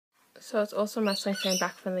So it's Awesome Wrestling Fan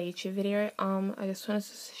back from the YouTube video. I just wanted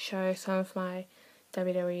to show some of my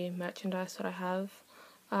WWE merchandise that I have.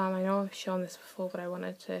 I know I've shown this before, but I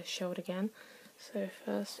wanted to show it again. So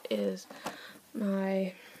first is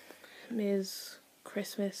my Miz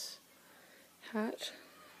Christmas hat.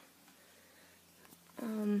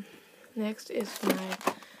 Next is my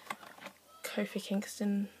Kofi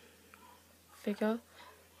Kingston figure.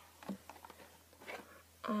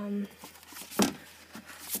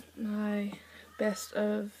 My Best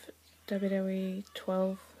of WWE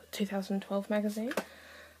 2012 magazine.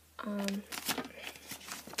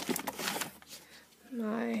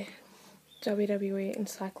 My WWE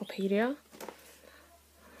encyclopedia.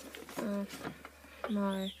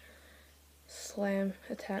 My Slam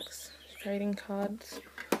Attacks trading cards.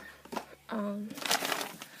 And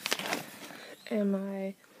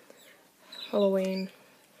my Halloween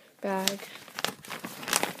bag.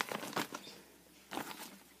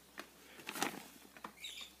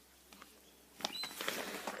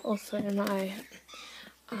 Also my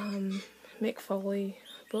Mick Foley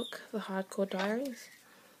book, The Hardcore Diaries.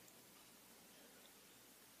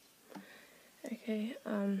 Okay,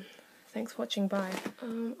 thanks for watching, bye.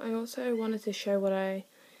 I also wanted to show what I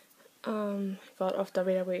got off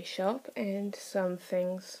WWE shop and some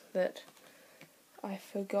things that I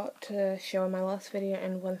forgot to show in my last video,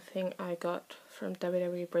 and one thing I got from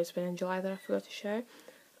WWE Brisbane in July that I forgot to show.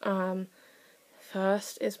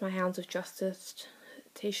 First is my Hounds of Justice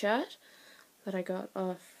t-shirt that I got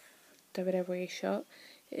off WWE shop.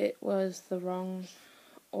 It was the wrong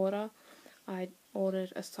order. I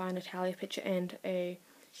ordered a signed Natalia picture and a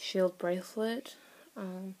Shield bracelet,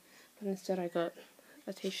 but instead I got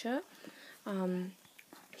a t-shirt.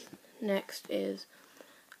 Next is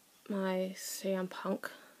my CM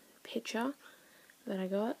Punk picture that I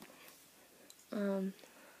got.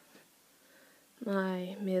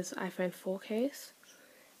 My Miz iPhone 4 case,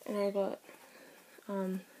 and I got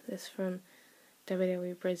this from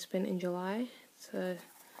WWE Brisbane in July. It's a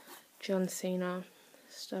John Cena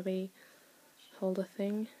stubby holder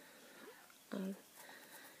thing.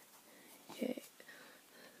 Okay,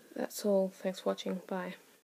 that's all. Thanks for watching. Bye.